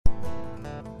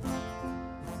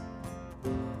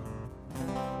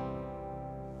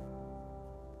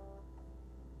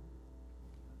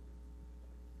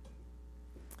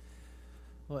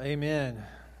Well, amen.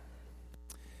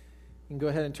 You can go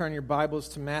ahead and turn your Bibles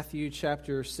to Matthew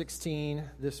chapter 16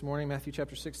 this morning. Matthew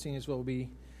chapter 16 is what we'll be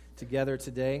together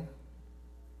today.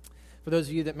 For those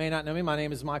of you that may not know me, my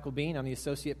name is Michael Bean. I'm the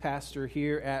associate pastor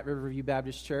here at Riverview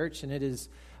Baptist Church, and it is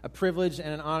a privilege and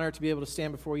an honor to be able to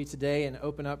stand before you today and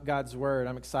open up God's Word.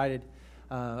 I'm excited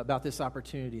about this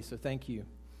opportunity, so thank you.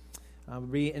 We'll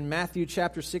be in Matthew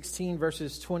chapter 16,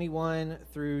 verses 21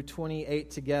 through 28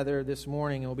 together this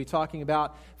morning. And we'll be talking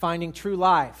about finding true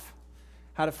life,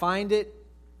 how to find it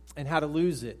and how to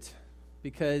lose it.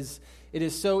 Because it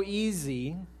is so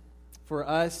easy for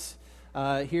us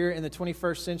here in the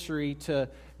 21st century to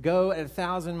go at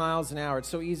 1,000 miles an hour. It's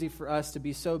so easy for us to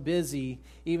be so busy,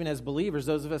 even as believers,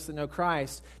 those of us that know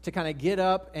Christ, to kind of get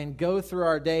up and go through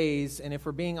our days. And if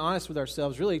we're being honest with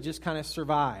ourselves, really just kind of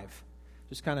survive.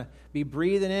 Just kind of be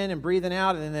breathing in and breathing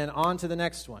out and then on to the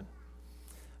next one.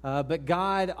 But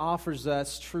God offers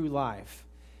us true life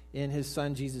in His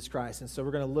Son, Jesus Christ. And so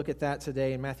we're going to look at that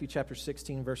today in Matthew chapter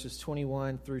 16, verses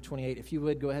 21 through 28. If you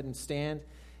would, go ahead and stand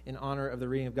in honor of the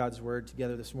reading of God's Word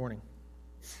together this morning.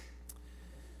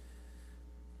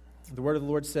 The Word of the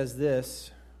Lord says this: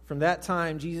 From that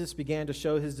time, Jesus began to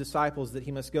show His disciples that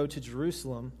He must go to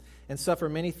Jerusalem and suffer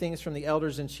many things from the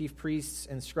elders and chief priests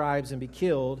and scribes and be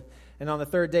killed, and on the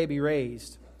third day be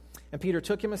raised. And Peter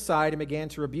took him aside and began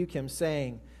to rebuke him,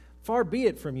 saying, Far be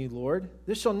it from you, Lord,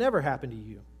 this shall never happen to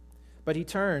you. But he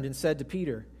turned and said to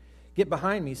Peter, Get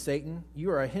behind me, Satan, you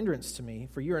are a hindrance to me,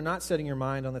 for you are not setting your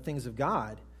mind on the things of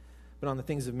God, but on the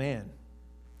things of man.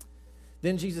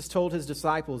 Then Jesus told His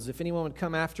disciples, If anyone would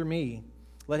come after me,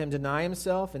 let him deny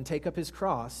himself and take up his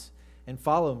cross and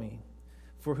follow me.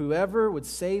 For whoever would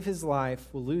save his life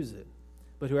will lose it,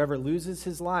 but whoever loses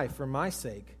his life for my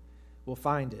sake will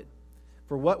find it.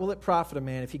 For what will it profit a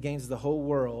man if he gains the whole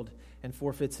world and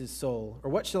forfeits his soul? Or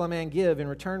what shall a man give in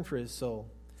return for his soul?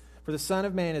 For the Son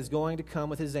of Man is going to come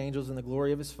with His angels in the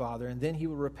glory of His Father, and then He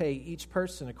will repay each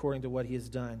person according to what he has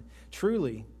done.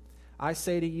 Truly, I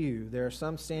say to you, there are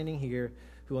some standing here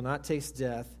who will not taste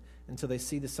death until they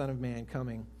see the Son of Man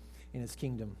coming in His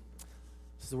kingdom.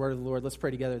 This is the word of the Lord. Let's pray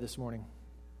together this morning.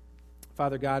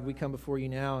 Father God, we come before You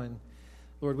now, and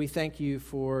Lord, we thank You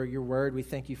for Your word. We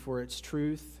thank You for its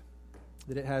truth,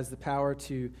 that it has the power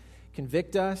to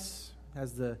convict us,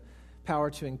 has the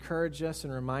power to encourage us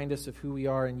and remind us of who we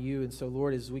are in You. And so,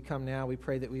 Lord, as we come now, we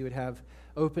pray that we would have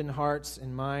open hearts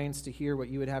and minds to hear what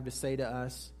You would have to say to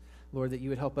us. Lord, that You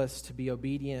would help us to be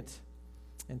obedient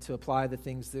and to apply the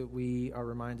things that we are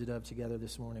reminded of together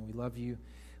this morning. We love You.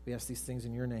 We ask these things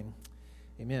in Your name.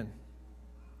 Amen.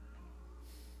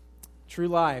 True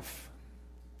life.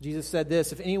 Jesus said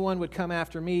this: If anyone would come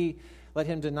after me, let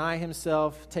him deny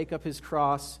himself, take up his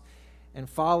cross, and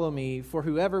follow me. For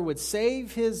whoever would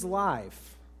save his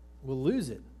life will lose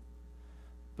it.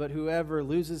 But whoever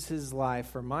loses his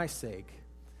life for my sake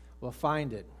will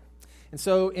find it. And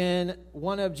so in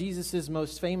one of Jesus'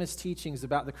 most famous teachings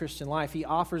about the Christian life, He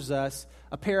offers us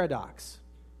a paradox.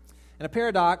 And a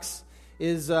paradox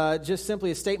is just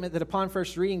simply a statement that upon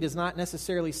first reading does not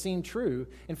necessarily seem true.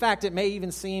 In fact, it may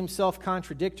even seem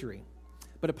self-contradictory.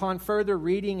 But upon further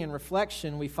reading and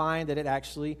reflection, we find that it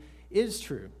actually is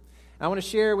true. I want to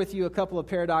share with you a couple of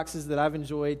paradoxes that I've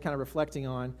enjoyed kind of reflecting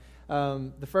on.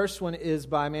 The first one is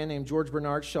by a man named George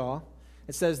Bernard Shaw.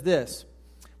 It says this: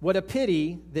 What a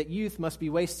pity that youth must be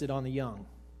wasted on the young.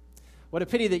 What a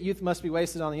pity that youth must be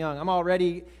wasted on the young. I'm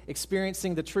already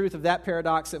experiencing the truth of that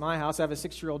paradox at my house. I have a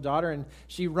 6-year-old daughter, and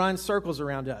she runs circles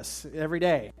around us every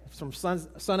day. From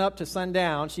sun up to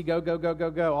sundown, she go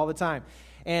all the time.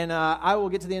 And I will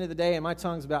get to the end of the day, and my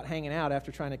tongue's about hanging out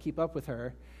after trying to keep up with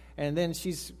her. And then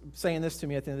she's saying this to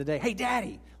me at the end of the day: Hey,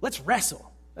 Daddy, let's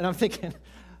wrestle. And I'm thinking,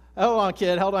 hold on,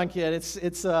 kid.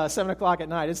 It's 7 o'clock at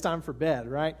night. It's time for bed,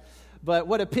 right? But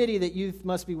what a pity that youth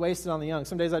must be wasted on the young.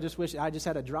 Some days I just wish I just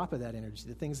had a drop of that energy,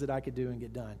 the things that I could do and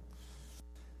get done.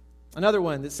 Another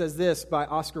one that says this by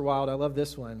Oscar Wilde. I love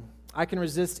this one: I can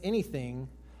resist anything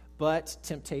but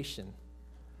temptation.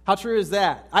 How true is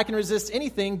that? I can resist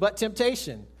anything but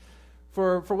temptation.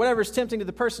 For whatever's tempting to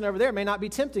the person over there may not be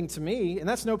tempting to me, and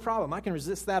that's no problem. I can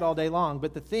resist that all day long.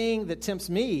 But the thing that tempts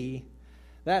me,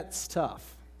 that's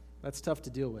tough. That's tough to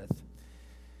deal with.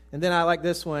 And then I like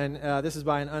this one. This is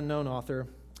by an unknown author.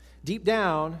 Deep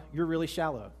down, you're really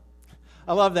shallow.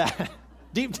 I love that.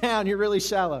 Deep down, you're really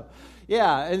shallow.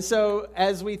 Yeah, and so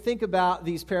as we think about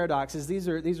these paradoxes, these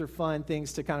are fun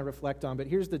things to kind of reflect on. But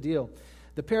here's the deal.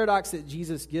 The paradox that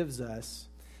Jesus gives us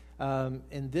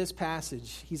in this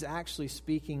passage, He's actually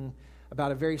speaking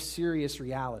about a very serious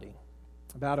reality,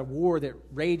 about a war that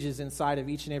rages inside of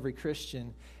each and every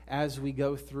Christian as we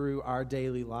go through our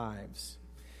daily lives.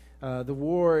 The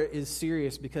war is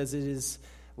serious because it is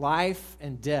life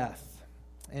and death.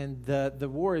 And the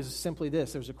war is simply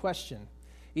this. There's a question.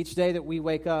 Each day that we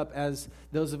wake up, as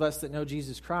those of us that know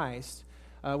Jesus Christ,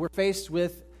 we're faced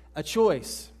with a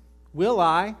choice. Will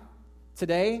I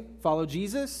today follow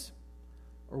Jesus,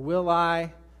 or will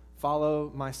I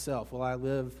follow myself? Will I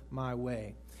live my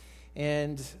way?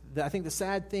 And I think the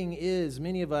sad thing is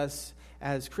many of us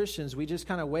as Christians, we just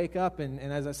kind of wake up, and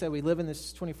as I said, we live in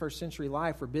this 21st century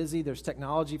life. We're busy. There's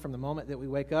technology from the moment that we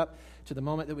wake up to the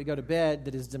moment that we go to bed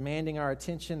that is demanding our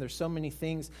attention. There's so many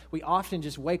things. We often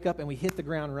just wake up and we hit the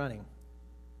ground running.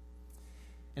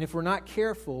 And if we're not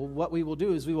careful, what we will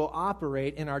do is we will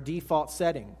operate in our default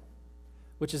setting,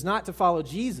 which is not to follow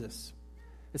Jesus.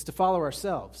 It's to follow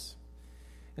ourselves.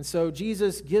 And so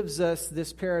Jesus gives us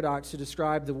this paradox to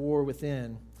describe the war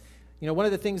within. You know, one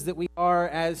of the things that we are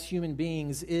as human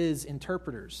beings is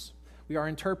interpreters. We are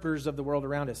interpreters of the world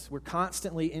around us. We're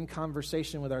constantly in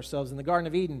conversation with ourselves. In the Garden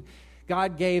of Eden,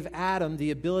 God gave Adam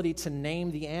the ability to name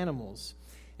the animals.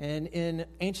 And in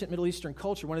ancient Middle Eastern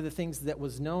culture, one of the things that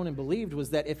was known and believed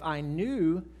was that if I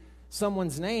knew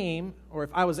someone's name, or if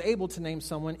I was able to name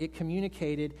someone, it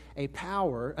communicated a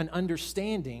power, an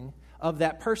understanding of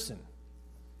that person.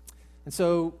 And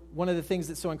so one of the things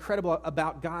that's so incredible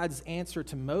about God's answer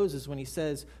to Moses when he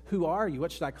says, "Who are you?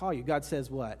 What should I call you?" God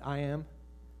says what? "I am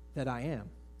that I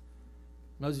am."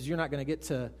 Moses, you're not going to get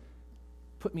to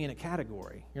put me in a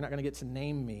category. You're not going to get to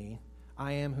name me.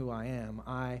 I am who I am.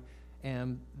 I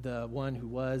am the one who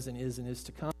was and is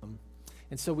to come.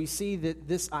 And so we see that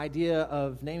this idea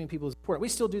of naming people is important. We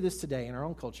still do this today in our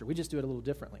own culture. We just do it a little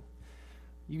differently.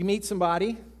 You meet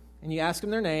somebody and you ask them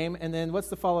their name, and then what's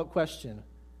the follow-up question?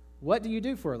 What do you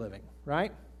do for a living,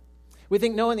 right? We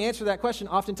think knowing the answer to that question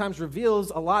oftentimes reveals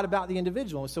a lot about the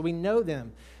individual, so we know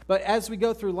them. But as we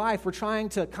go through life, we're trying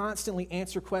to constantly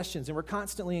answer questions, and we're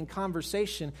constantly in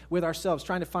conversation with ourselves,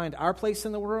 trying to find our place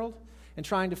in the world and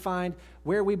trying to find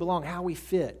where we belong, how we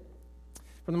fit.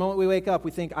 From the moment we wake up, we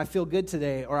think, I feel good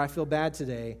today, or I feel bad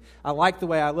today. I like the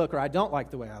way I look, or I don't like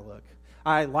the way I look.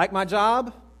 I like my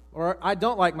job, or I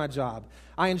don't like my job.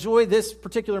 I enjoy this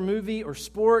particular movie or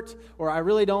sport, or I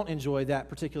really don't enjoy that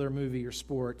particular movie or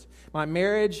sport. My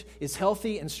marriage is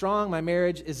healthy and strong. My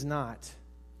marriage is not.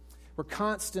 We're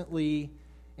constantly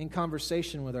in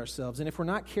conversation with ourselves. And if we're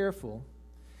not careful,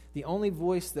 the only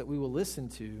voice that we will listen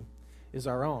to is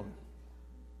our own.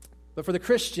 But for the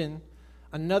Christian,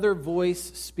 another voice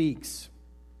speaks.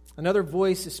 Another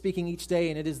voice is speaking each day,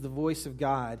 and it is the voice of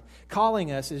God,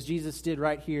 calling us, as Jesus did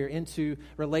right here, into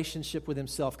relationship with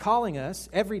himself, calling us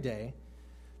every day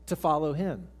to follow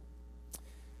him.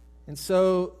 And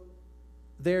so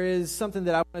there is something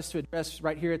that I want us to address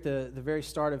right here at the very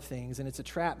start of things, and it's a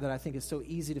trap that I think is so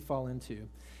easy to fall into.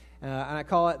 And I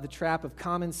call it the trap of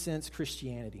common sense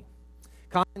Christianity.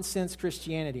 Common sense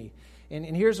Christianity.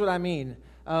 And here's what I mean.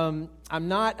 I'm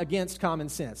not against common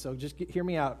sense, so just hear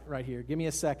me out right here. Give me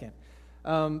a second.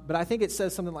 But I think it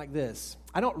says something like this.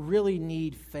 I don't really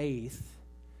need faith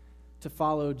to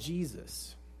follow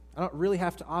Jesus. I don't really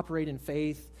have to operate in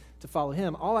faith to follow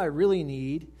him. All I really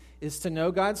need is to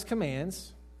know God's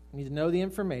commands. I need to know the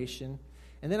information,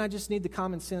 and then I just need the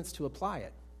common sense to apply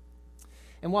it.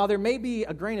 And while there may be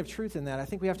a grain of truth in that, I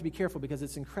think we have to be careful because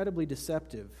it's incredibly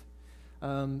deceptive.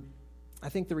 I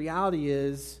think the reality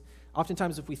is,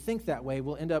 oftentimes if we think that way,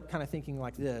 we'll end up kind of thinking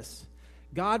like this: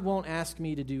 God won't ask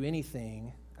me to do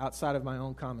anything outside of my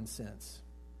own common sense.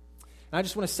 And I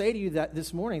just want to say to you that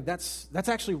this morning, that's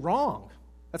actually wrong.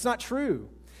 That's not true.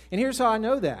 And here's how I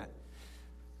know that.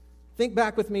 Think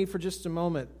back with me for just a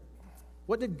moment.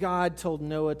 What did God told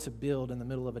Noah to build in the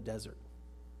middle of a desert?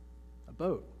 A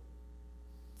boat.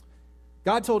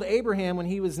 God told Abraham when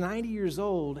he was 90 years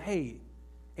old, hey,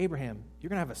 Abraham, you're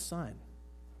going to have a son.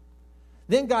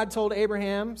 Then God told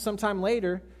Abraham sometime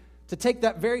later to take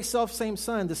that very self-same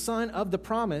son, the son of the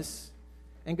promise,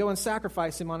 and go and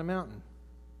sacrifice him on a mountain.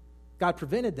 God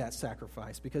prevented that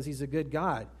sacrifice because he's a good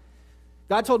God.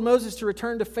 God told Moses to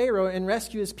return to Pharaoh and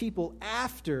rescue his people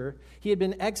after he had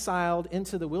been exiled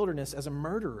into the wilderness as a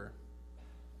murderer.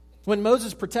 When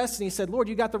Moses protested, he said, Lord,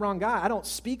 you got the wrong guy. I don't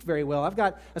speak very well. I've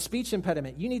got a speech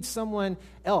impediment. You need someone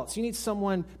else. You need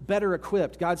someone better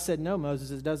equipped. God said, no,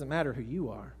 Moses, it doesn't matter who you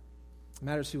are. It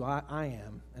matters who I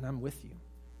am, and I'm with you.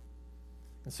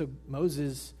 And so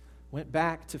Moses went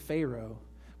back to Pharaoh,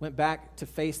 went back to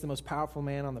face the most powerful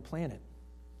man on the planet,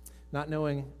 not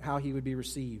knowing how he would be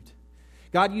received.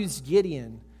 God used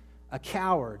Gideon, a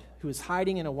coward who was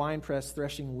hiding in a winepress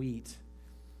threshing wheat,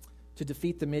 to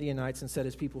defeat the Midianites and set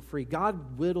his people free.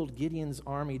 God whittled Gideon's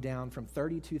army down from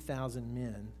 32,000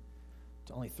 men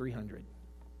to only 300.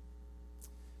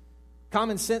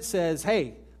 Common sense says,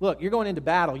 hey, look, you're going into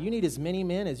battle. You need as many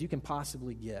men as you can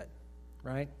possibly get,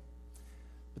 right?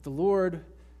 But the Lord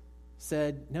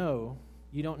said, no,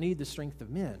 you don't need the strength of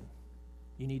men.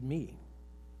 You need me.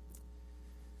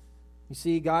 You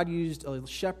see, God used a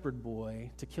shepherd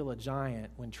boy to kill a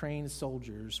giant when trained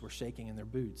soldiers were shaking in their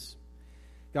boots.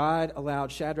 God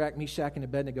allowed Shadrach, Meshach, and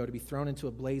Abednego to be thrown into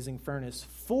a blazing furnace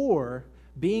for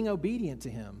being obedient to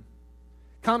him.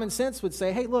 Common sense would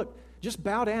say, hey, look, just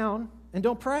bow down and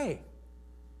don't pray.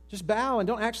 Just bow and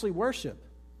don't actually worship.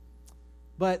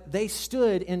 But they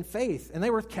stood in faith, and they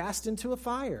were cast into a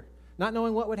fire, not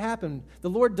knowing what would happen. The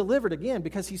Lord delivered again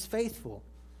because he's faithful.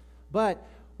 But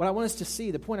what I want us to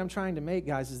see, the point I'm trying to make,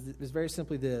 guys, is very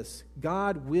simply this.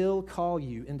 God will call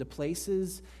you into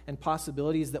places and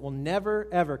possibilities that will never,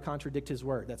 ever contradict his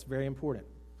word. That's very important.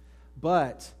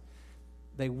 But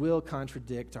they will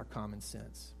contradict our common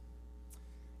sense.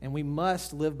 And we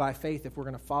must live by faith if we're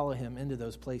going to follow him into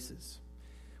those places.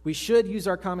 We should use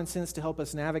our common sense to help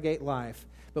us navigate life,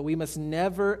 but we must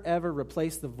never, ever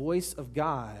replace the voice of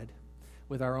God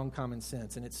with our own common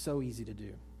sense, and it's so easy to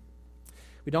do.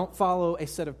 We don't follow a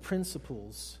set of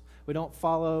principles. We don't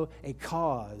follow a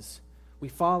cause. We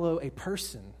follow a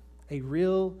person, a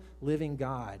real living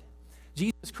God.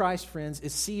 Jesus Christ, friends,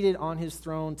 is seated on his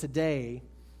throne today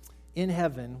in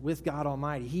heaven with God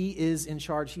Almighty. He is in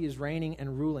charge. He is reigning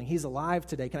and ruling. He's alive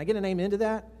today. Can I get an amen to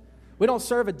that? We don't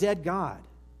serve a dead God.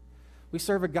 We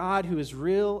serve a God who is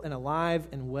real and alive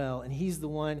and well, and he's the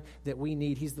one that we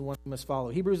need. He's the one we must follow.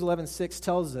 Hebrews 11:6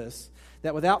 tells us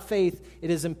that without faith, it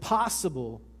is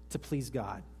impossible to please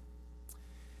God.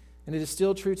 And it is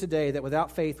still true today that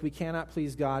without faith, we cannot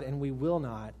please God, and we will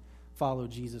not follow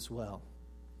Jesus well.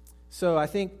 So I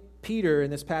think Peter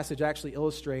in this passage actually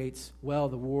illustrates well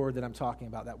the war that I'm talking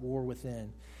about, that war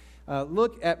within.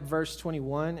 Look at verse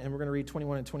 21, and we're going to read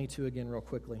 21 and 22 again real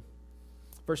quickly.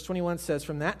 Verse 21 says,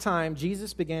 "From that time,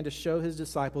 Jesus began to show his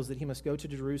disciples that he must go to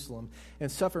Jerusalem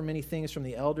and suffer many things from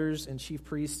the elders and chief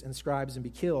priests and scribes and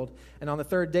be killed, and on the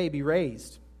third day be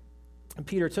raised. And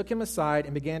Peter took him aside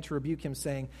and began to rebuke him,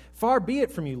 saying, 'Far be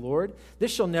it from you, Lord.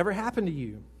 This shall never happen to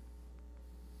you.'"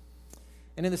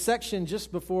 And in the section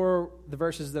just before the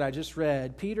verses that I just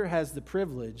read, Peter has the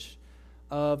privilege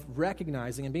of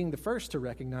recognizing and being the first to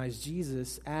recognize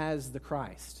Jesus as the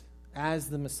Christ, as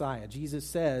the Messiah. Jesus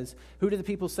says, "Who do the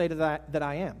people say that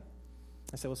I am?"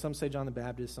 I say, well, some say John the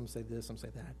Baptist, some say this, some say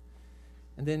that.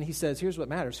 And then he says, here's what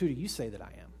matters. Who do you say that I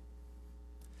am?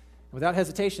 And without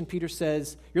hesitation, Peter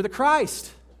says, you're the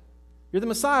Christ. You're the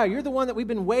Messiah. You're the one that we've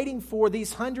been waiting for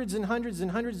these hundreds and hundreds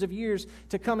and hundreds of years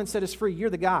to come and set us free. You're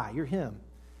the guy. You're him.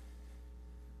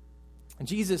 And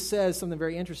Jesus says something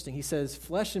very interesting. He says,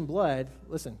 flesh and blood,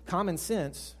 listen, common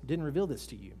sense didn't reveal this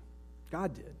to you.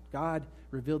 God did. God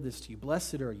revealed this to you.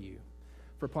 Blessed are you,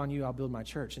 for upon you I'll build my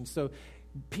church. And so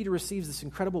Peter receives this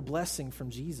incredible blessing from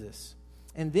Jesus.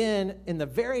 And then in the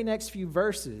very next few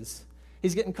verses,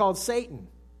 he's getting called Satan.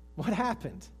 What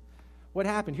happened? What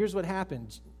happened? Here's what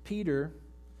happened. Peter,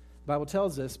 the Bible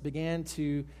tells us, began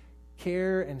to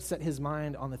care and set his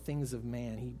mind on the things of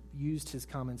man. He used his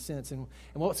common sense. And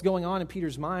what's going on in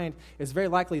Peter's mind is very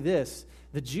likely this.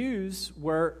 The Jews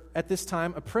were, at this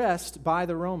time, oppressed by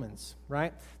the Romans,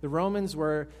 right? The Romans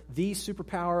were the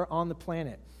superpower on the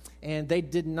planet. And they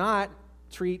did not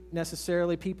treat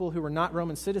necessarily people who were not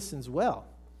Roman citizens well.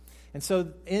 And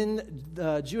so in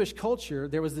the Jewish culture,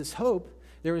 there was this hope,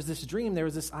 there was this dream, there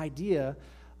was this idea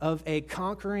of a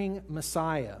conquering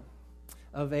Messiah,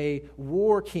 of a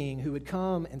war king who would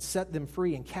come and set them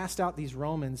free and cast out these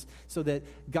Romans so that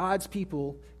God's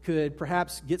people could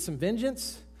perhaps get some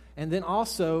vengeance and then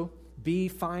also be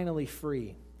finally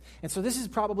free. And so this is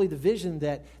probably the vision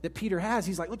that Peter has.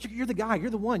 He's like, look, you're the guy, you're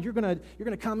the one. You're gonna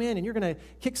come in and you're going to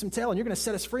kick some tail and you're going to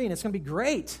set us free and it's going to be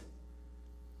great.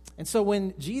 And so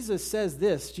when Jesus says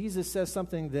this, Jesus says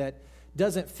something that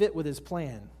doesn't fit with his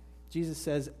plan. Jesus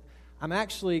says, I'm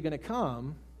actually going to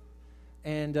come.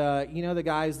 And you know the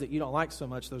guys that you don't like so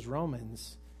much, those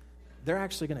Romans, they're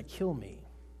actually going to kill me.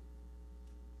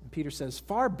 And Peter says,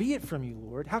 far be it from you,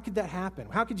 Lord. How could that happen?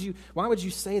 Why would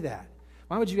you say that?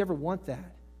 Why would you ever want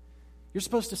that? You're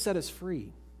supposed to set us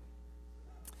free.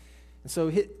 And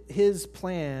so his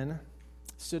plan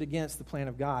stood against the plan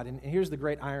of God. And here's the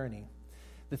great irony.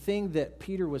 The thing that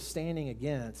Peter was standing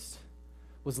against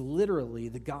was literally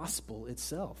the gospel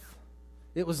itself.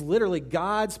 It was literally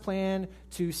God's plan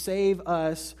to save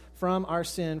us from our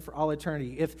sin for all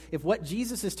eternity. If what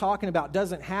Jesus is talking about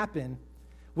doesn't happen,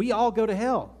 we all go to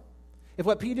hell. If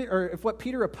what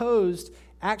Peter opposed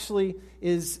actually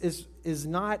is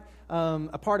not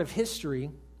a part of history,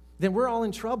 then we're all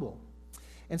in trouble.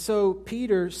 And so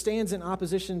Peter stands in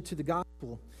opposition to the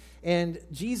gospel. And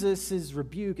Jesus'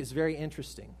 rebuke is very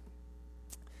interesting.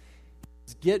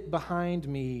 Get behind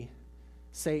me,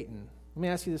 Satan. Let me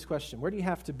ask you this question. Where do you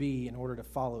have to be in order to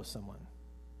follow someone?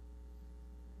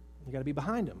 You got to be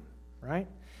behind them, right?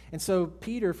 And so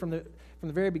Peter, from the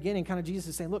very beginning, kind of Jesus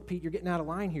is saying, look, Pete, you're getting out of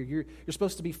line here. You're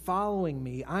supposed to be following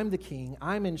me. I'm the king.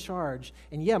 I'm in charge.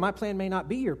 And yeah, my plan may not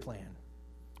be your plan,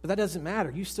 but that doesn't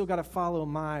matter. You still got to follow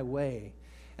my way.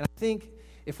 And I think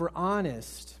if we're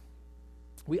honest,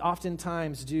 we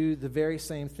oftentimes do the very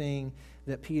same thing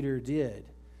that Peter did.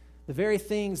 The very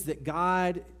things that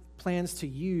God plans to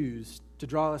use to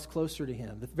draw us closer to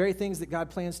him, the very things that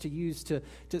God plans to use to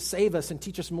save us and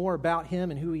teach us more about him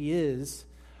and who he is,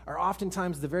 are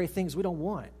oftentimes the very things we don't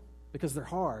want because they're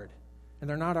hard and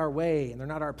they're not our way and they're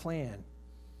not our plan.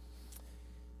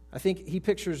 I think he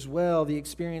pictures well the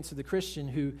experience of the Christian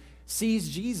who sees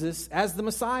Jesus as the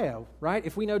Messiah, right?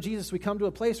 If we know Jesus, we come to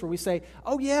a place where we say,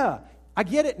 oh yeah, I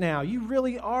get it now. You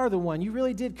really are the one. You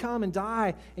really did come and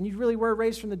die, and you really were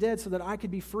raised from the dead so that I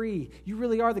could be free. You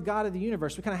really are the God of the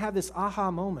universe. We kind of have this aha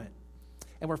moment,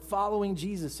 and we're following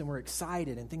Jesus, and we're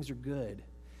excited, and things are good.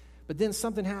 But then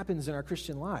something happens in our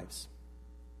Christian lives.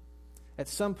 At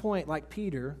some point, like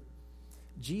Peter,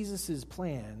 Jesus'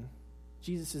 plan,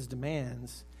 Jesus'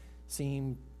 demands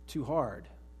seem too hard.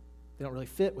 They don't really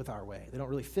fit with our way. They don't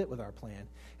really fit with our plan.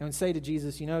 And we say to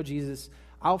Jesus, you know, Jesus,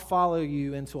 I'll follow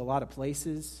you into a lot of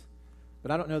places, but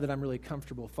I don't know that I'm really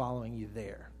comfortable following you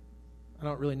there. I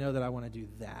don't really know that I want to do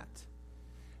that.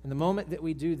 And the moment that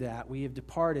we do that, we have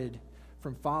departed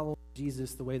from following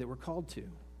Jesus the way that we're called to.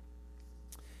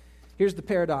 Here's the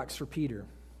paradox for Peter.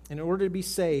 In order to be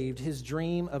saved, his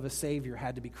dream of a Savior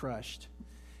had to be crushed.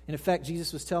 In effect,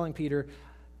 Jesus was telling Peter,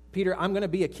 I'm going to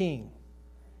be a king.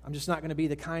 I'm just not going to be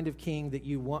the kind of king that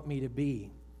you want me to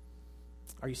be.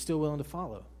 Are you still willing to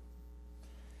follow?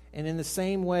 And in the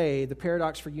same way, the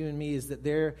paradox for you and me is that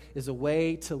there is a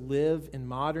way to live in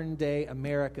modern-day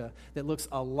America that looks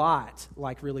a lot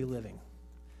like really living.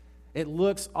 It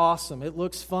looks awesome. It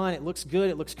looks fun. It looks good.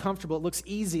 It looks comfortable. It looks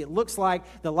easy. It looks like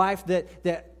the life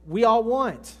that we all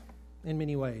want in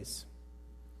many ways.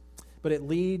 But it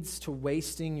leads to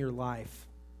wasting your life.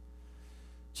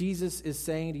 Jesus is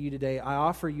saying to you today, I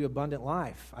offer you abundant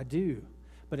life. I do.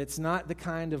 But it's not the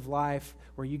kind of life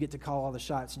where you get to call all the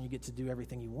shots and you get to do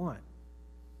everything you want.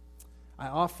 I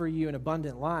offer you an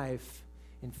abundant life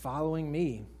in following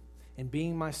me, in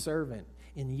being my servant,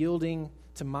 in yielding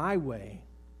to my way.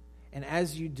 And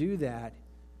as you do that,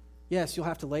 yes, you'll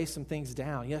have to lay some things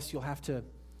down. Yes, you'll have to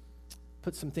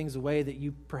put some things away that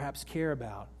you perhaps care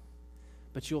about.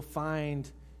 But you'll find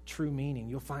true meaning.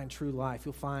 You'll find true life.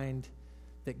 You'll find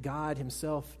that God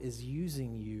himself is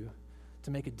using you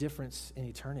to make a difference in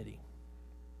eternity.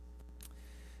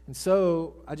 And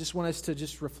so I just want us to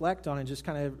just reflect on and just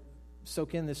kind of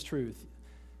soak in this truth.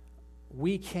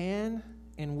 We can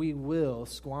and we will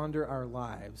squander our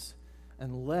lives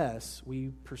unless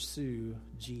we pursue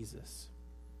Jesus.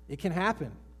 It can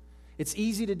happen. It's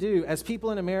easy to do. As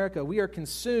people in America, we are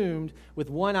consumed with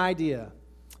one idea,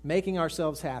 making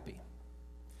ourselves happy.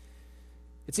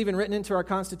 It's even written into our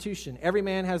Constitution. Every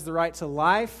man has the right to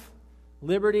life,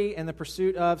 liberty, and the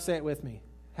pursuit of, say it with me,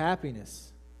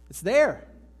 happiness. It's there.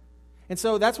 And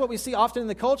so that's what we see often in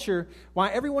the culture, why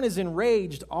everyone is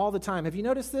enraged all the time. Have you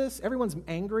noticed this? Everyone's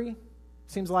angry.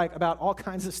 Seems like about all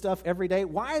kinds of stuff every day.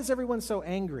 Why is everyone so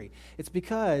angry? It's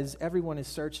because everyone is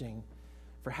searching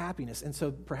for happiness. And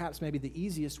so perhaps maybe the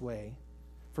easiest way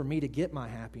for me to get my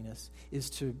happiness is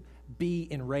to be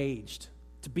enraged,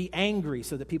 to be angry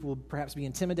so that people will perhaps be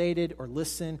intimidated or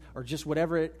listen or just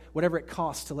whatever it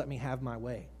costs to let me have my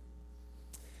way.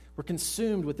 We're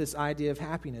consumed with this idea of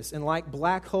happiness. And like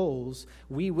black holes,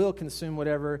 we will consume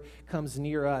whatever comes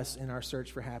near us in our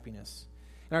search for happiness.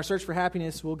 In our search for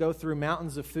happiness, we'll go through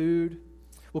mountains of food.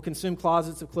 We'll consume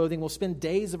closets of clothing. We'll spend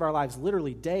days of our lives,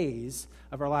 literally days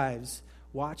of our lives,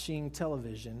 watching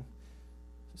television,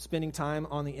 spending time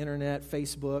on the internet,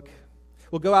 Facebook.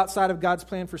 We'll go outside of God's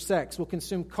plan for sex. We'll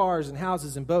consume cars and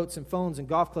houses and boats and phones and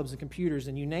golf clubs and computers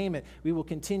and you name it. We will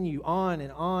continue on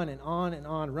and on and on and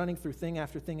on, running through thing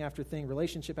after thing after thing,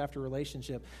 relationship after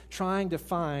relationship, trying to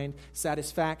find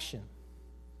satisfaction.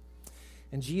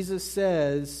 And Jesus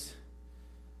says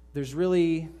there's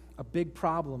really a big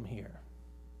problem here.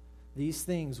 These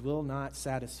things will not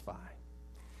satisfy.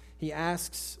 He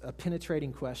asks a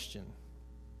penetrating question.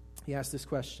 He asks this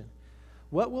question: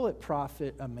 what will it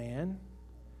profit a man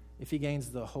if he gains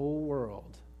the whole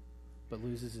world but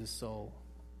loses his soul?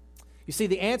 You see,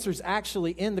 the answer is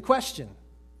actually in the question.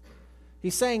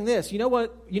 He's saying this. You know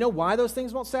what? You know why those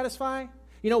things won't satisfy?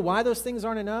 You know why those things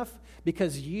aren't enough?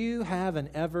 Because you have an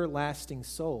everlasting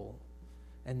soul,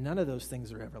 and none of those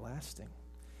things are everlasting.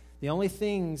 The only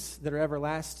things that are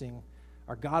everlasting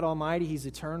are God Almighty, He's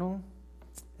eternal,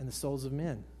 and the souls of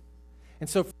men. And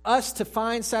so for us to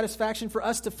find satisfaction, for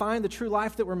us to find the true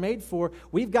life that we're made for,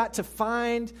 we've got to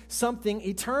find something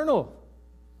eternal.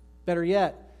 Better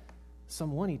yet,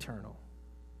 someone eternal,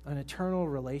 an eternal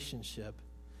relationship.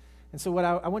 And so what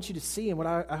I want you to see, and what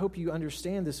I hope you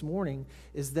understand this morning,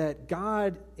 is that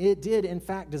God, it did in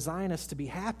fact design us to be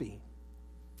happy.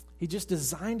 He just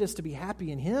designed us to be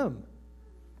happy in Him.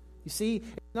 You see,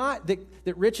 it's not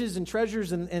that riches and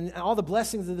treasures and all the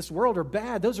blessings of this world are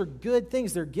bad. Those are good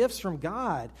things. They're gifts from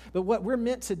God. But what we're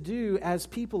meant to do as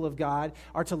people of God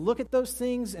are to look at those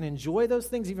things and enjoy those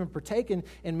things, even partake in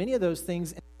many of those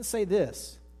things, and say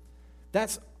this: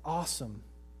 that's awesome.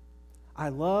 I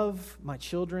love my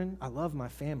children. I love my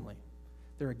family.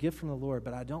 They're a gift from the Lord,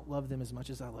 but I don't love them as much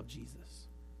as I love Jesus.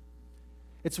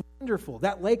 It's wonderful.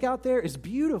 That lake out there is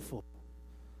beautiful.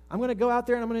 I'm going to go out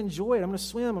there and I'm going to enjoy it. I'm going to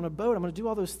swim, I'm going to boat, I'm going to do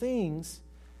all those things.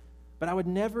 But I would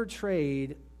never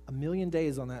trade 1,000,000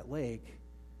 days on that lake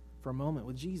for a moment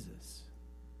with Jesus.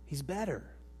 He's better.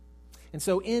 And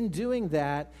so in doing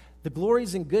that, the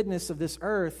glories and goodness of this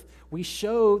earth, we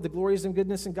show the glories and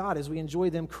goodness in God as we enjoy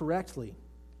them correctly.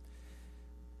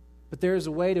 But there is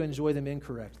a way to enjoy them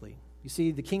incorrectly. You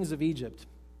see, the kings of Egypt,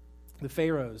 the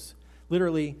pharaohs,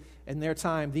 literally in their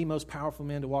time, the most powerful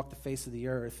men to walk the face of the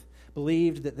earth,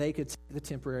 believed that they could take the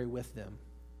temporary with them.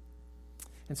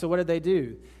 And so what did they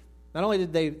do? Not only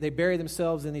did they bury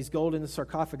themselves in these golden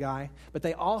sarcophagi, but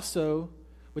they also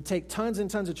would take tons and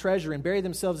tons of treasure and bury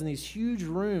themselves in these huge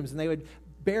rooms, and they would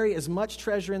bury as much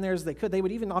treasure in there as they could. They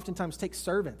would even oftentimes take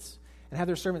servants and have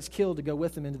their servants killed to go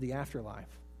with them into the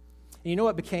afterlife. And you know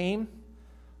what became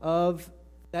of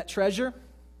that treasure?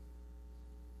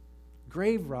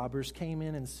 Grave robbers came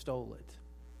in and stole it.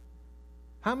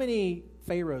 How many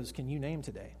pharaohs can you name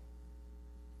today?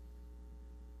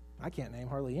 I can't name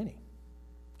hardly any.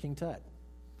 King Tut.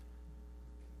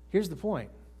 Here's the point.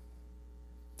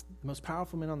 The most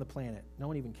powerful men on the planet, no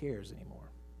one even cares anymore.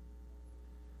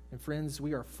 And friends,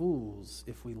 we are fools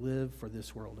if we live for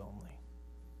this world only.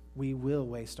 We will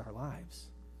waste our lives.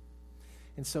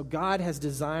 And so God has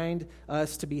designed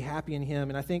us to be happy in Him.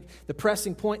 And I think the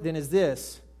pressing point then is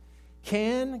this: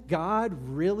 can God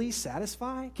really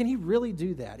satisfy? Can He really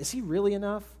do that? Is He really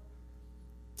enough?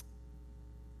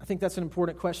 I think that's an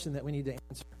important question that we need to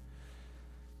answer.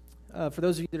 For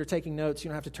those of you that are taking notes, you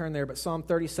don't have to turn there, but Psalm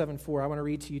 37:4, I want to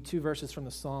read to you 2 verses from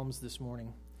the Psalms this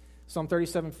morning. Psalm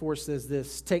 37:4 says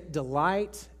this: "Take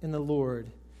delight in the Lord,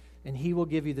 and He will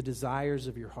give you the desires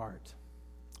of your heart."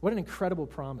 What an incredible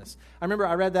promise. I remember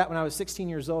I read that when I was 16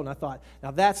 years old, and I thought, now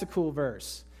that's a cool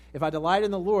verse. If I delight in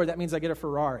the Lord, that means I get a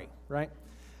Ferrari, right?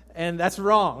 And that's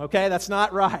wrong, okay? That's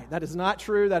not right. That is not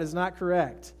true. That is not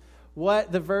correct.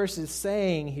 What the verse is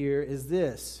saying here is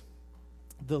this: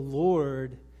 the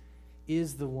Lord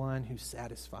is the one who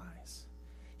satisfies.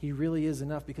 He really is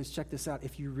enough, because check this out.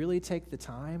 If you really take the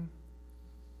time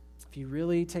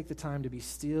to be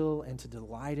still and to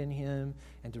delight in Him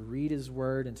and to read His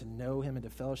Word and to know Him and to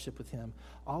fellowship with Him,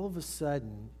 all of a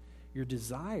sudden your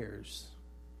desires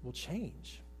will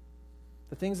change.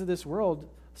 The things of this world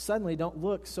suddenly don't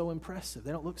look so impressive.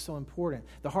 They don't look so important.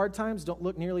 The hard times don't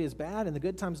look nearly as bad, and the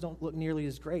good times don't look nearly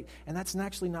as great. And that's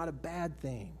actually not a bad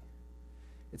thing.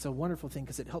 It's a wonderful thing,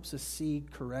 because it helps us see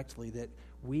correctly that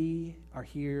we are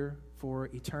here for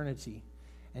eternity.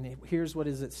 And here's what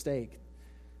is at stake.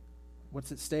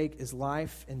 What's at stake is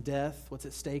life and death. What's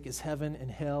at stake is heaven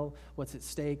and hell. What's at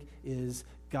stake is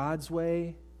God's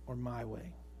way or my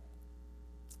way.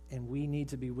 And we need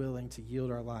to be willing to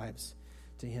yield our lives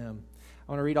to Him.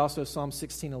 I want to read also Psalm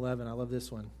 16:11. I love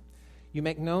this one. "You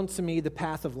make known to me the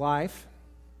path of life."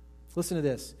 Listen to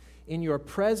this. "In your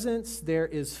presence there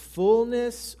is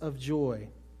fullness of joy.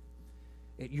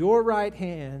 At your right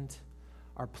hand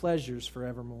are pleasures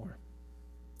forevermore."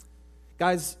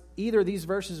 Guys, either these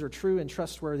verses are true and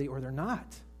trustworthy or they're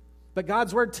not. But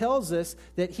God's Word tells us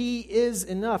that He is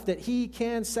enough, that He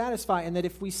can satisfy, and that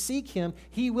if we seek Him,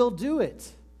 He will do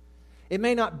it. It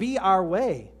may not be our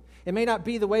way. It may not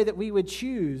be the way that we would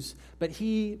choose, but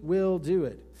He will do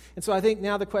it. And so I think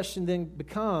now the question then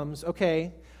becomes,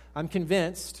 okay, I'm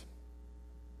convinced.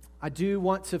 I do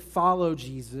want to follow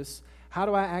Jesus. How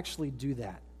do I actually do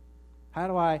that? How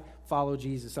do I follow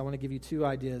Jesus? I want to give you 2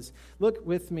 ideas. Look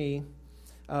with me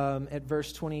at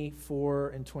verse 24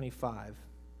 and 25.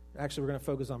 Actually, we're going to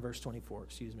focus on verse 24,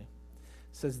 It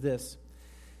says this: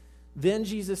 "Then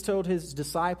Jesus told His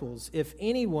disciples, 'If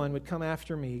anyone would come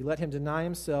after me, let him deny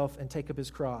himself and take up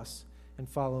his cross and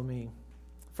follow me.'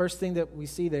 First thing that we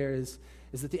see there is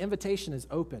that the invitation is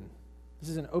open. This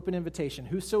is an open invitation.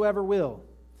 Whosoever will.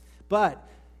 But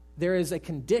there is a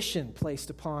condition placed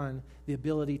upon the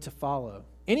ability to follow.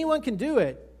 Anyone can do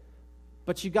it,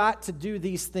 but you got to do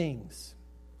these things.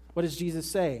 What does Jesus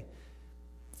say?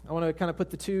 I want to kind of put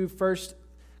the two first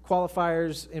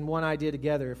qualifiers in one idea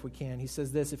together if we can. He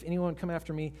says this, if anyone come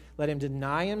after me, let him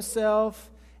deny himself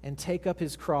and take up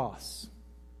his cross.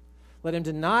 Let him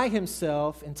deny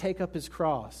himself and take up his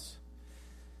cross.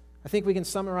 I think we can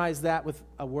summarize that with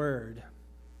a word.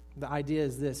 The idea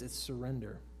is this, it's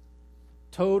surrender.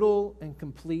 Total and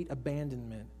complete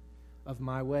abandonment of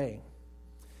my way.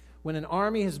 When an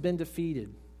army has been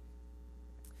defeated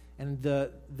and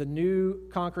the new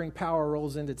conquering power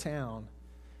rolls into town,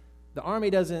 the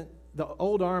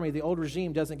old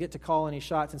regime doesn't get to call any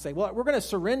shots and say, well, we're going to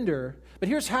surrender, but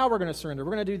here's how we're going to surrender.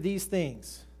 We're going to do these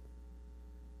things.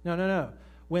 No.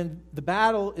 When the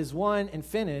battle is won and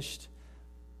finished,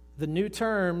 the new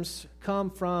terms come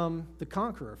from the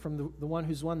conqueror, from the one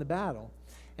who's won the battle.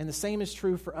 And the same is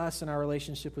true for us in our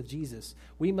relationship with Jesus.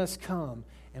 We must come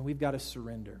and we've got to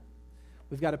surrender.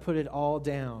 We've got to put it all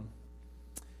down.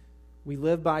 We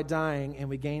live by dying and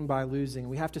we gain by losing.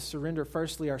 We have to surrender,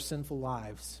 firstly, our sinful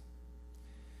lives.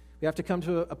 We have to come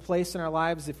to a place in our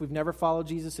lives, if we've never followed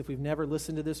Jesus, if we've never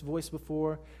listened to this voice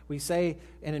before, we say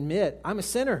and admit, I'm a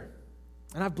sinner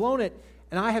and I've blown it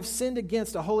and I have sinned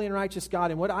against a holy and righteous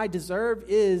God, and what I deserve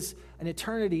is an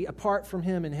eternity apart from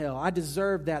Him in hell. I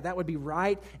deserve that. That would be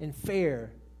right and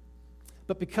fair.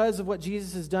 But because of what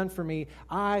Jesus has done for me,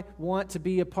 I want to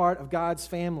be a part of God's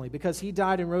family. Because He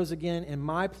died and rose again in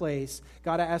my place,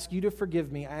 God, I ask you to forgive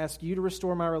me. I ask you to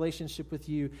restore my relationship with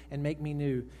you and make me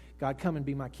new. God, come and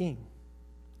be my King.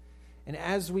 And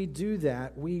as we do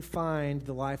that, we find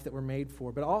the life that we're made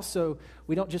for. But also,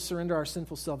 we don't just surrender our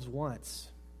sinful selves once.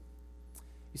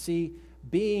 You see,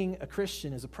 being a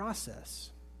Christian is a process.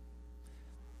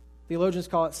 Theologians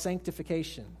call it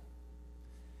sanctification.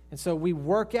 And so we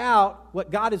work out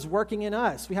what God is working in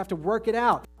us. We have to work it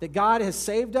out. That God has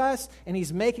saved us and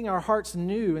He's making our hearts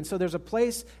new. And so there's a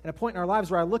place and a point in our lives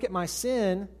where I look at my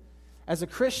sin as a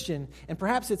Christian, and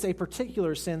perhaps it's a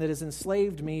particular sin that has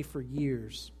enslaved me for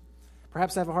years.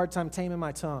 Perhaps I have a hard time taming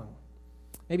my tongue.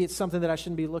 Maybe it's something that I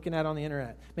shouldn't be looking at on the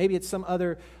internet. Maybe it's some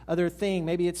other thing.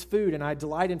 Maybe it's food, and I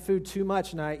delight in food too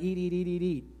much, and I eat.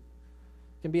 It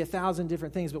can be 1,000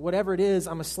 different things, but whatever it is,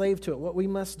 I'm a slave to it. What we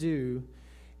must do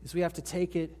is we have to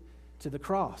take it to the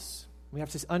cross. We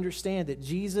have to understand that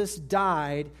Jesus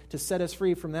died to set us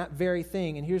free from that very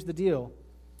thing. And here's the deal.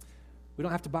 We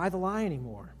don't have to buy the lie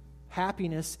anymore.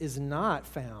 Happiness is not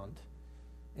found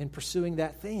in pursuing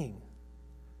that thing.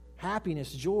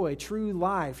 Happiness, joy, true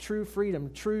life, true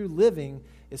freedom, true living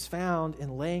is found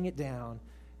in laying it down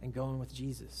and going with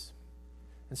Jesus.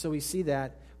 And so we see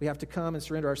that we have to come and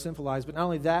surrender our sinful lives. But not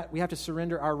only that, we have to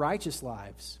surrender our righteous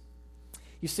lives.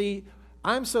 You see,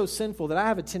 I'm so sinful that I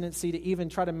have a tendency to even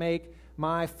try to make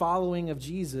my following of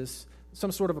Jesus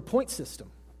some sort of a point system.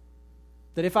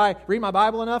 That if I read my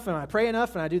Bible enough and I pray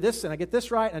enough and I do this and I get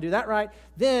this right and I do that right,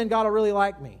 then God will really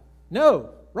like me. No,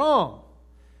 wrong.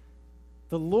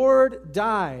 The Lord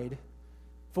died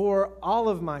for all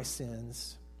of my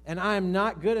sins, and I am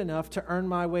not good enough to earn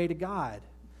my way to God.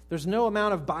 There's no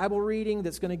amount of Bible reading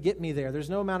that's going to get me there. There's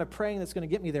no amount of praying that's going to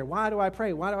get me there. Why do I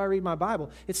pray? Why do I read my Bible?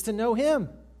 It's to know Him.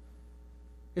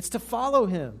 It's to follow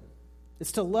Him.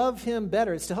 It's to love Him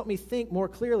better. It's to help me think more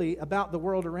clearly about the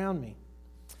world around me.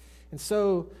 And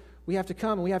so we have to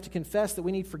come and we have to confess that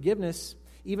we need forgiveness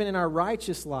even in our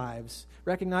righteous lives,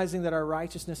 recognizing that our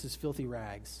righteousness is filthy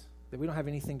rags, that we don't have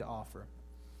anything to offer.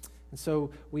 And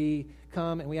so we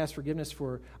come and we ask forgiveness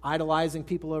for idolizing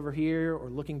people over here or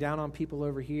looking down on people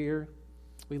over here.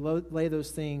 We lay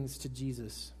those things to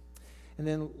Jesus. And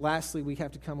then lastly, we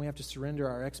have to surrender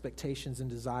our expectations and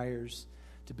desires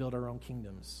to build our own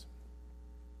kingdoms.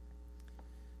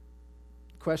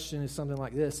 The question is something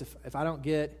like this. If I don't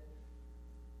get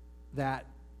that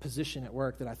position at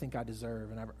work that I think I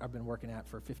deserve and I've been working at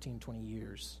for 15, 20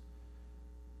 years,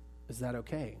 is that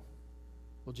okay?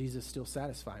 Will Jesus still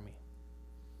satisfy me?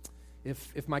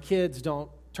 If my kids don't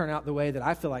turn out the way that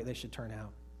I feel like they should turn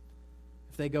out,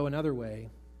 if they go another way,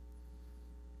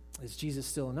 is Jesus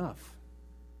still enough?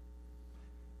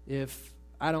 If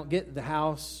I don't get the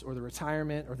house or the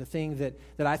retirement or the thing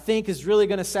that I think is really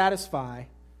going to satisfy,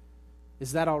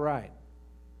 is that all right?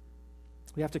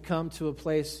 We have to come to a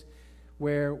place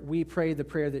where we pray the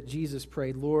prayer that Jesus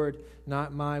prayed, Lord,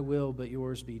 not my will, but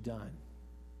yours be done.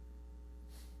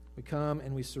 We come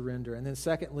and we surrender. And then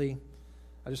secondly,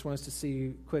 I just want us to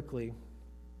see quickly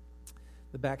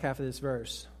the back half of this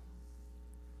verse.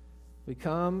 We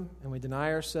come and we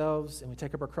deny ourselves and we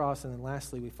take up our cross, and then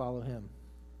lastly, we follow him.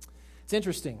 It's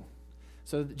interesting.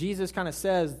 So Jesus kind of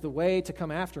says the way to come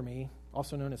after me,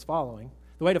 also known as following,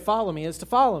 the way to follow me is to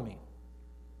follow me.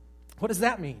 What does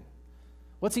that mean?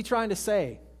 What's he trying to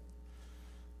say?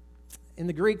 In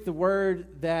the Greek, the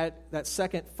word that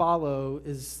second follow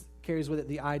carries with it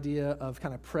the idea of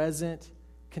kind of present,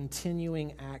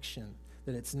 continuing action.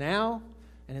 That it's now,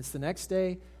 and it's the next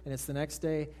day, and it's the next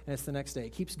day, and it's the next day.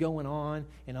 It keeps going on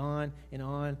and on and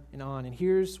on and on. And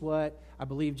here's what I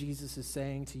believe Jesus is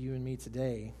saying to you and me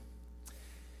today.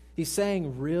 He's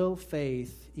saying real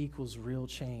faith equals real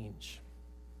change.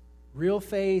 Real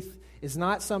faith is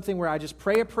not something where I just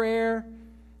pray a prayer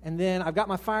and then I've got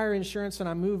my fire insurance and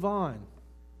I move on.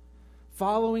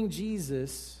 Following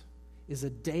Jesus is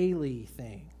a daily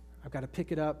thing. I've got to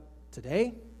pick it up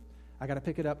today. I got to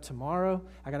pick it up tomorrow.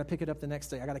 I got to pick it up the next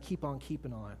day. I got to keep on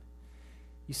keeping on.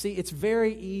 You see, it's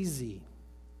very easy,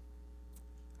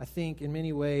 I think, in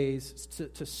many ways,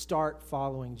 to start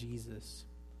following Jesus.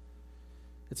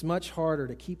 It's much harder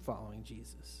to keep following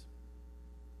Jesus.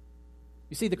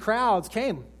 You see, the crowds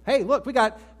came. Hey, look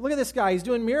at this guy. He's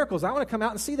doing miracles. I want to come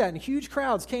out and see that. And huge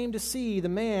crowds came to see the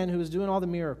man who was doing all the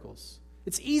miracles.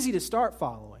 It's easy to start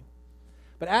following.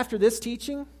 But after this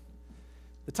teaching,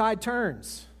 the tide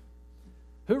turns.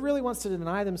 Who really wants to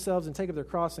deny themselves and take up their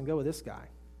cross and go with this guy?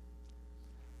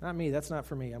 Not me. That's not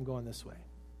for me. I'm going this way.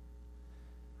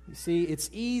 You see, it's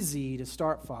easy to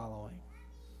start following.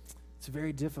 It's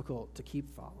very difficult to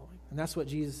keep following. And that's what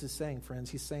Jesus is saying, friends.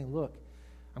 He's saying, look,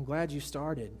 I'm glad you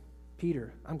started.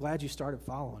 Peter, I'm glad you started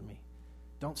following me.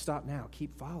 Don't stop now.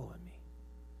 Keep following me.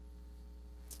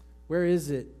 Where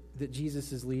is it that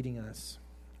Jesus is leading us?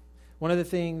 One of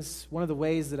the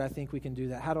ways that I think we can do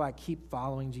that, how do I keep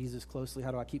following Jesus closely?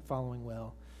 How do I keep following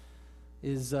well?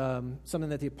 Is something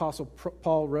that the Apostle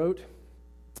Paul wrote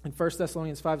in 1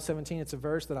 Thessalonians 5:17. It's a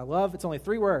verse that I love. It's only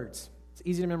 3 words. It's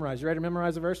easy to memorize. You ready to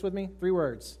memorize a verse with me? 3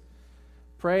 words.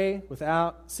 Pray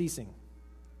without ceasing.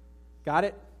 Got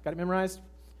it? Got it memorized?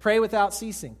 Pray without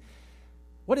ceasing.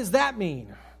 What does that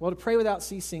mean? Well, to pray without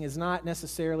ceasing is not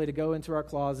necessarily to go into our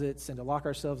closets and to lock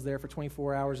ourselves there for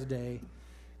 24 hours a day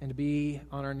and to be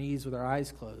on our knees with our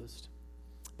eyes closed.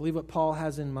 I believe what Paul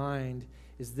has in mind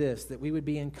is this, that we would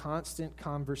be in constant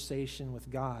conversation with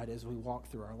God as we walk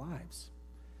through our lives.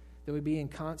 That we'd be in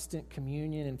constant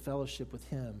communion and fellowship with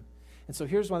him. And so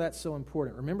here's why that's so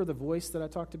important. Remember the voice that I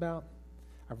talked about?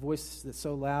 Our voice that's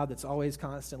so loud, that's always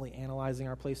constantly analyzing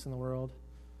our place in the world.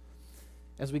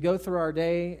 As we go through our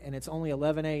day and it's only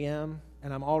 11 a.m.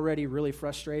 and I'm already really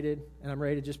frustrated and I'm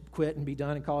ready to just quit and be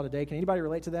done and call it a day. Can anybody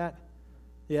relate to that?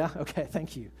 Yeah? Okay,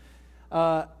 thank you.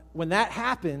 When that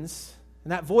happens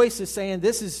and that voice is saying,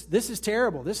 this is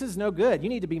terrible, this is no good, you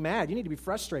need to be mad, you need to be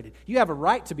frustrated, you have a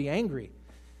right to be angry.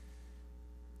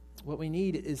 What we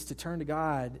need is to turn to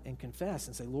God and confess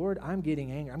and say, Lord, I'm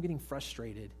getting angry, I'm getting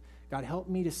frustrated. God, help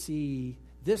me to see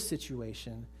this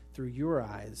situation through your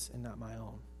eyes and not my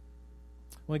own.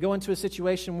 When we go into a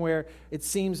situation where it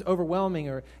seems overwhelming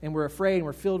and we're afraid and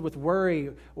we're filled with worry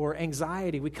or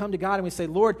anxiety, we come to God and we say,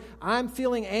 Lord, I'm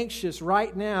feeling anxious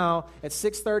right now at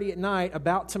 6:30 at night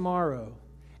about tomorrow,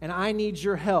 and I need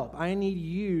your help. I need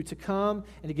you to come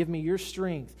and to give me your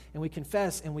strength. And we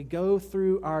confess and we go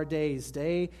through our days,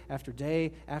 day after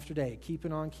day after day,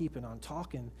 keeping on,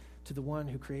 talking to the one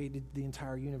who created the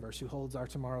entire universe, who holds our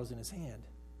tomorrows in his hand.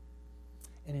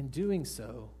 And in doing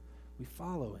so, we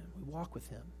follow him. We walk with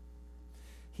him.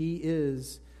 He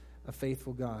is a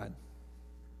faithful God.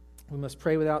 We must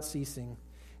pray without ceasing,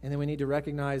 and then we need to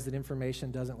recognize that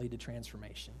information doesn't lead to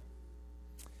transformation.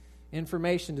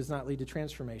 Information does not lead to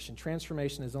transformation.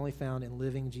 Transformation is only found in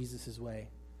living Jesus' way.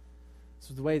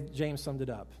 So the way James summed it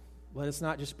up, let us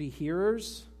not just be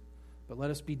hearers, but let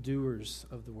us be doers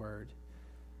of the word.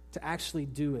 To actually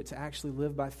do it, to actually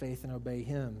live by faith and obey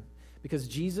him. Because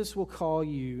Jesus will call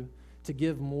you to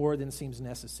give more than seems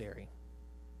necessary.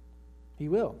 He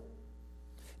will.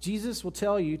 Jesus will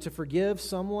tell you to forgive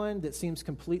someone that seems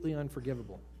completely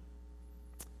unforgivable.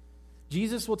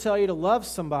 Jesus will tell you to love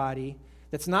somebody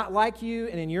that's not like you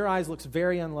and in your eyes looks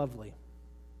very unlovely.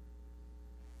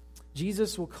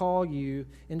 Jesus will call you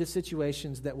into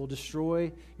situations that will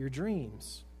destroy your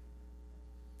dreams.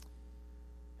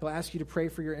 He'll ask you to pray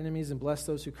for your enemies and bless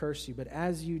those who curse you. But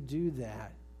as you do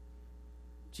that,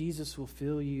 Jesus will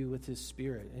fill you with his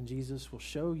Spirit, and Jesus will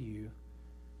show you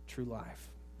true life.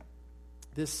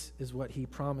 This is what he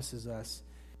promises us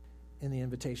in the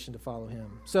invitation to follow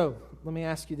him. So, let me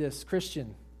ask you this,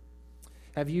 Christian,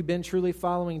 have you been truly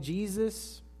following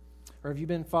Jesus, or have you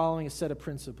been following a set of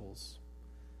principles?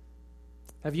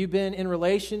 Have you been in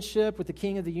relationship with the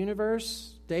King of the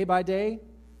universe day by day?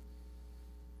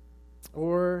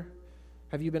 Or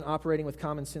have you been operating with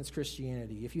common sense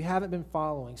Christianity? If you haven't been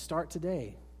following, start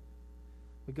today.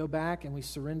 We go back and we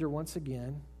surrender once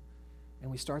again, and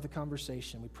we start the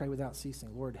conversation. We pray without ceasing.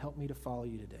 Lord, help me to follow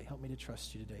you today. Help me to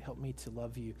trust you today. Help me to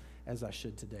love you as I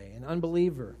should today. An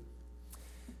unbeliever,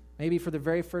 maybe for the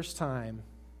very first time,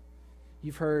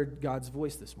 you've heard God's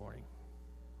voice this morning.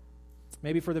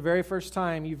 Maybe for the very first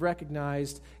time, you've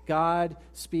recognized God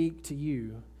speak to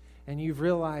you, and you've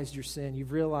realized your sin.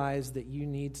 You've realized that you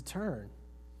need to turn.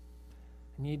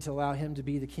 You need to allow him to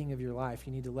be the king of your life.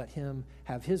 You need to let him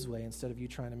have his way instead of you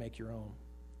trying to make your own.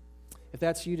 If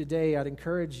that's you today, I'd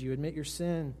encourage you, admit your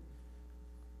sin.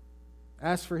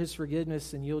 Ask for his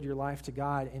forgiveness and yield your life to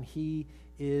God, and he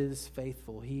is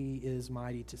faithful. He is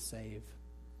mighty to save.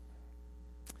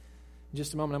 In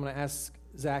just a moment, I'm going to ask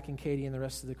Zach and Katie and the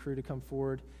rest of the crew to come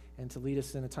forward and to lead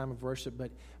us in a time of worship.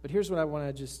 But here's what I want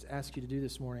to just ask you to do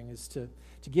this morning is to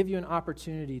give you an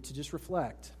opportunity to just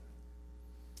reflect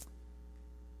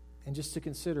and just to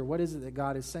consider, what is it that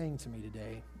God is saying to me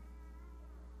today?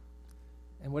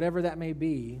 And whatever that may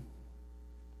be,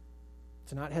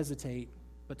 to not hesitate,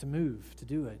 but to move, to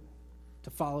do it, to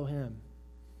follow him.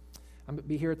 I'm going to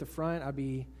be here at the front. I'd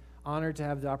be honored to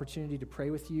have the opportunity to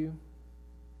pray with you.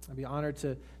 I'd be honored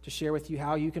to share with you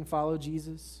how you can follow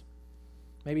Jesus.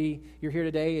 Maybe you're here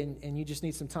today and you just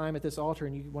need some time at this altar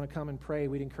and you want to come and pray.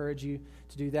 We'd encourage you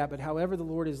to do that. But however the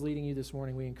Lord is leading you this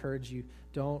morning, we encourage you,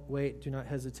 don't wait, do not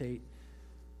hesitate,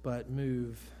 but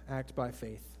move, act by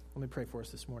faith. Let me pray for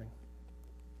us this morning.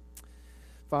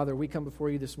 Father, we come before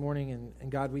you this morning,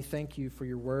 and God, we thank you for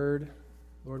your word.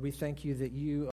 Lord, we thank you that you